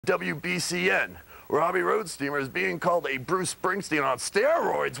WBCN. Robby Roadsteamer is being called a Bruce Springsteen on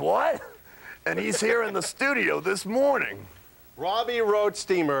steroids. What? And he's here in the studio this morning. Robby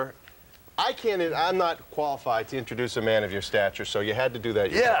Roadsteamer, I'm not qualified to introduce a man of your stature, so you had to do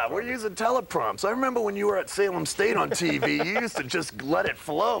that yourself. Yeah, we're using teleprompts. I remember when you were at Salem State on TV, you used to just let it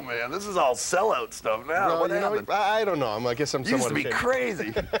flow, man. This is all sellout stuff now. No, what happened? I don't know. I guess I'm You used somewhat to be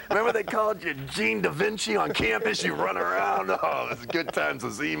crazy. Remember they called you Gene Lavanchy on campus? You run around. Oh, it's good times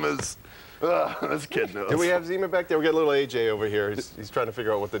with Zimas. This kid knows. Do we have Zima back there? We got little AJ over here. He's trying to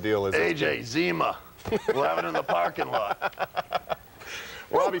figure out what the deal is. AJ, Zima. We'll have it in the parking lot.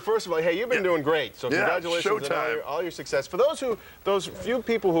 Robby, first of all, hey, you've been doing great. So congratulations on all your success. For those few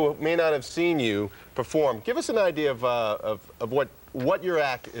people who may not have seen you perform, give us an idea of what your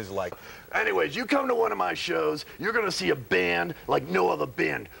act is like. Anyways, you come to one of my shows, you're going to see a band like no other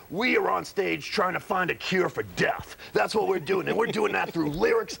band. We are on stage trying to find a cure for death. That's what we're doing. And we're doing that through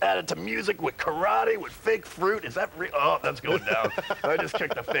lyrics added to music, with karate, with fake fruit. Is that real? Oh, that's going down. I just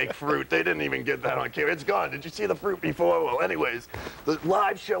kicked the fake fruit. They didn't even get that on camera. It's gone. Did you see the fruit before? Well, anyways, the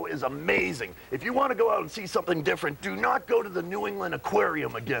live show is amazing. If you want to go out and see something different, do not go to the New England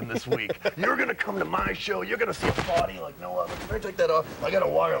Aquarium again this week. You're going to come to my show. You're going to see a party like no other. Can I take that off? I got a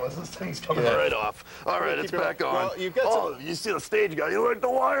wireless. This thing's coming right off. All right, it's back on. Well, you've got you see the stage guy. You're like, the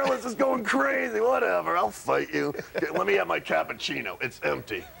wireless is going crazy. Whatever. I'll fight you. Let me have my cappuccino. It's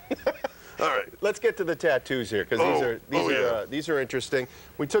empty. All right. Let's get to the tattoos here, because these are interesting.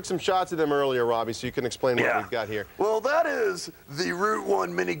 We took some shots of them earlier, Robby, so you can explain what we've got here. Well, that is the Route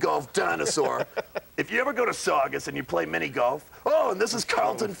 1 mini golf dinosaur. If you ever go to Saugus and you play mini golf, and this is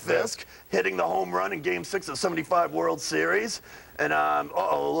Carlton Fisk hitting the home run in Game 6 of '75 World Series. And, a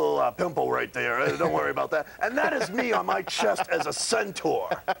little pimple right there. Don't worry about that. And that is me on my chest as a centaur.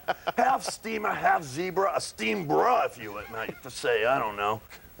 Half steamer, half zebra, a steam bra, if you would like to say. I don't know.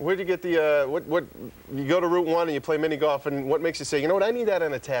 Where'd you get the, you go to Route 1 and you play mini golf, and what makes you say, you know what, I need that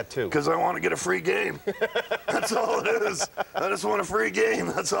on a tattoo? Because I want to get a free game. That's all it is. I just want a free game.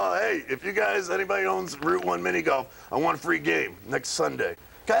 That's all. Hey, if you guys, anybody owns Route 1 mini golf, I want a free game next Sunday.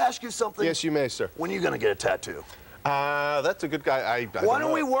 Can I ask you something? Yes, you may, sir. When are you going to get a tattoo? That's a good guy. Why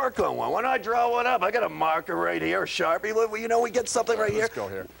don't we work on one? Why don't I draw one up? I got a marker right here, a Sharpie. You know, we get something right here. Let's go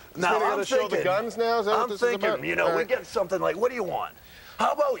here. Now, I'm thinking, show the guns now? Is that what this is about? You know, we get something like, what do you want?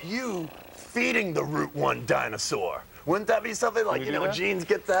 How about you feeding the Route 1 dinosaur? Wouldn't that be something like, you know, Gene's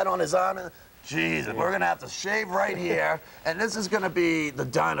get that on his arm? Jeez, and we're going to have to shave right here, and this is going to be the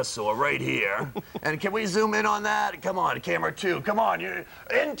dinosaur right here. And can we zoom in on that? Come on, camera 2. Come on, you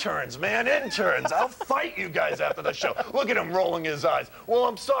interns, man, interns. I'll fight you guys after the show. Look at him rolling his eyes. Well,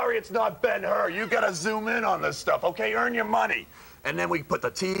 I'm sorry it's not Ben-Hur. You got to zoom in on this stuff, okay? Earn your money. And then we put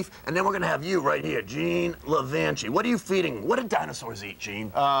the teeth, and then we're going to have you right here, Gene Lavanchy. What are you feeding? What do dinosaurs eat, Gene?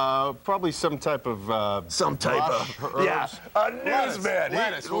 Probably some type of herbs. Yeah, a newsman.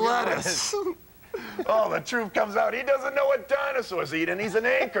 Lettuce. Oh, the truth comes out. He doesn't know what dinosaurs eat, and he's an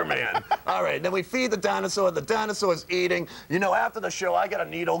anchor man. All right, then we feed the dinosaur. The dinosaur's eating. You know, after the show, I got a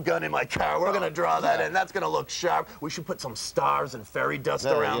needle gun in my car. We're going to draw that in. That's going to look sharp. We should put some stars and fairy dust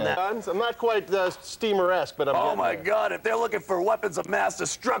around that. I'm not quite steamer-esque, but I'm Oh, my God. If they're looking for weapons of mass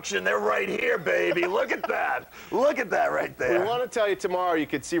destruction, they're right here, baby. Look at that. Look at that right there. We want to tell you tomorrow, you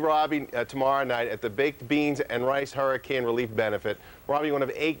could see Robby tomorrow night at the Baked Beans and Rice Hurricane Relief Benefit. Robby, one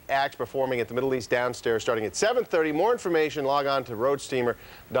of 8 acts performing at the Middle East downstairs starting at 7:30. More information, log on to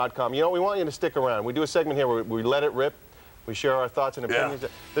roadsteamer.com. You know, we want you to stick around. We do a segment here where we let it rip. We share our thoughts and opinions.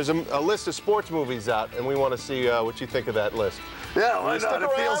 There's a list of sports movies out, and we want to see what you think of that list. Yeah, why not?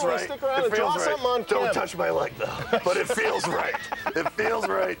 It feels right. Stick around and draw something on camera. Don't touch my leg, though. But it feels right. It feels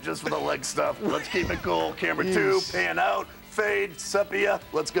right just for the leg stuff. Let's keep it cool. Camera 2, pan out, fade, sepia.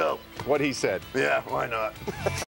 Let's go. What he said. Yeah, why not?